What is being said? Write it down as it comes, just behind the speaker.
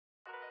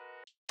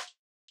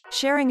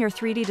Sharing your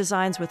 3D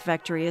designs with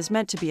Vectary is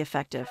meant to be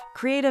effective,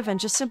 creative, and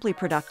just simply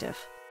productive.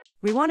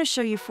 We want to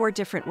show you 4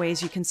 different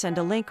ways you can send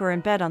a link or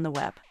embed on the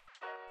web.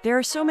 There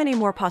are so many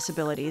more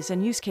possibilities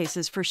and use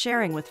cases for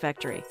sharing with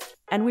Vectary,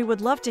 and we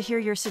would love to hear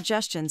your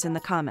suggestions in the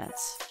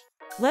comments.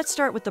 Let's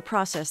start with the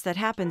process that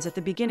happens at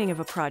the beginning of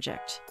a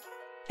project.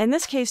 In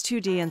this case,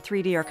 2D and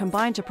 3D are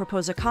combined to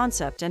propose a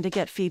concept and to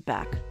get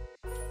feedback.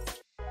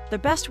 The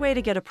best way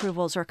to get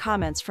approvals or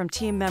comments from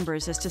team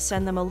members is to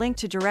send them a link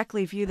to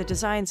directly view the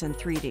designs in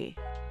 3D.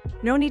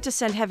 No need to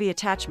send heavy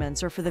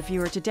attachments or for the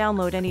viewer to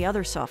download any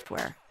other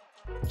software.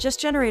 Just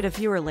generate a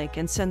viewer link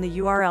and send the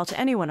URL to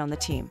anyone on the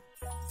team.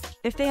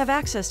 If they have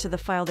access to the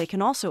file, they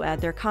can also add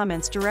their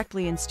comments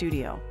directly in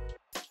Studio.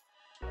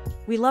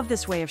 We love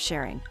this way of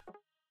sharing.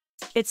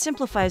 It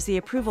simplifies the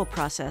approval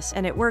process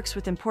and it works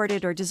with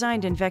imported or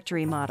designed in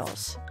Vectary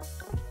models.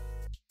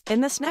 In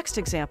this next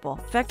example,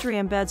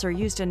 Vectary embeds are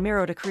used in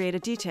Miro to create a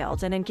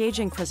detailed and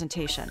engaging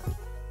presentation.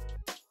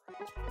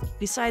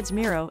 Besides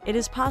Miro, it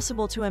is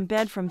possible to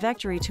embed from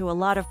Vectary to a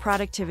lot of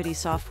productivity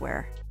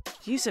software.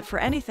 Use it for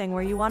anything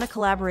where you want to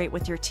collaborate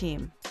with your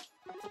team.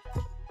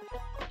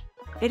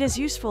 It is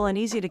useful and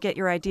easy to get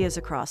your ideas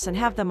across and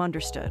have them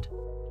understood.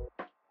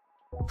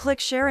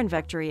 Click Share in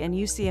Vectary and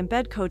use the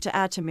embed code to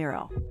add to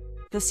Miro.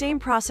 The same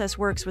process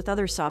works with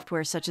other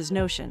software such as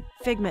Notion,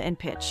 Figma, and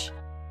Pitch.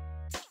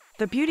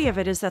 The beauty of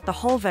it is that the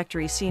whole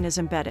Vectary scene is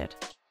embedded.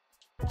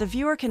 The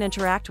viewer can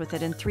interact with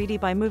it in 3D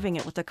by moving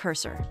it with a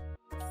cursor.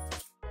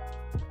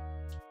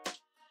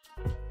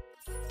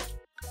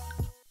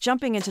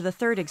 Jumping into the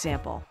third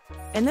example.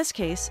 In this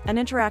case, an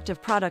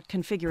interactive product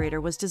configurator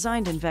was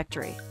designed in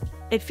Vectary.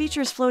 It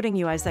features floating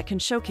UIs that can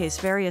showcase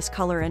various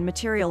color and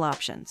material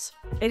options.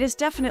 It is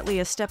definitely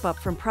a step up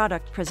from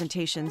product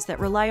presentations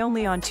that rely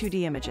only on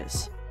 2D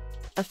images.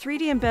 A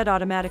 3D embed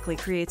automatically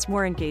creates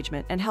more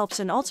engagement and helps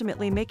in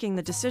ultimately making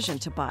the decision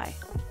to buy.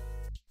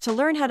 To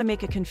learn how to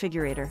make a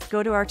configurator,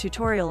 go to our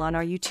tutorial on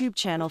our YouTube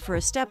channel for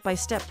a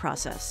step-by-step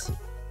process.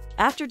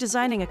 After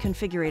designing a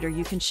configurator,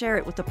 you can share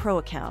it with the Pro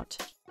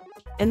account.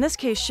 In this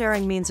case,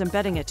 sharing means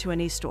embedding it to an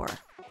e-store.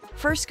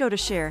 First, go to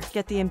Share,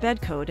 get the embed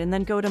code, and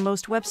then go to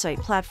most website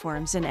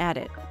platforms and add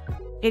it.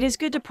 It is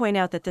good to point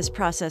out that this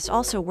process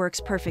also works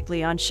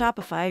perfectly on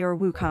Shopify or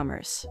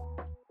Woocommerce.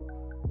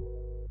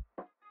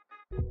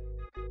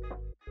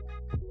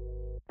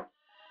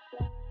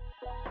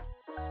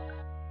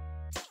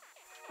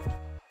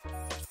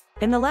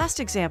 In the last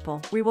example,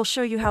 we will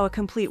show you how a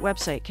complete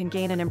website can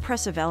gain an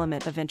impressive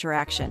element of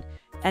interaction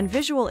and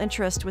visual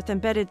interest with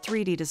embedded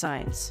 3D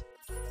designs.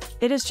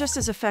 It is just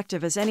as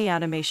effective as any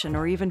animation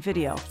or even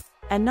video,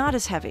 and not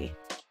as heavy.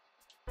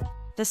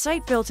 The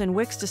site built in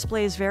Wix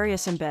displays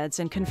various embeds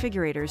and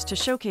configurators to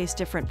showcase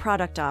different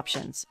product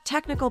options,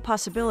 technical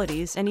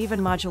possibilities, and even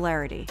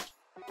modularity.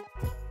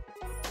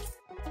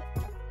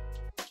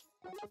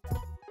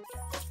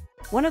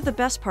 One of the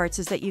best parts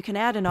is that you can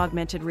add an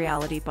augmented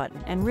reality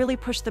button and really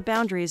push the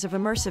boundaries of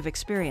immersive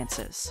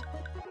experiences.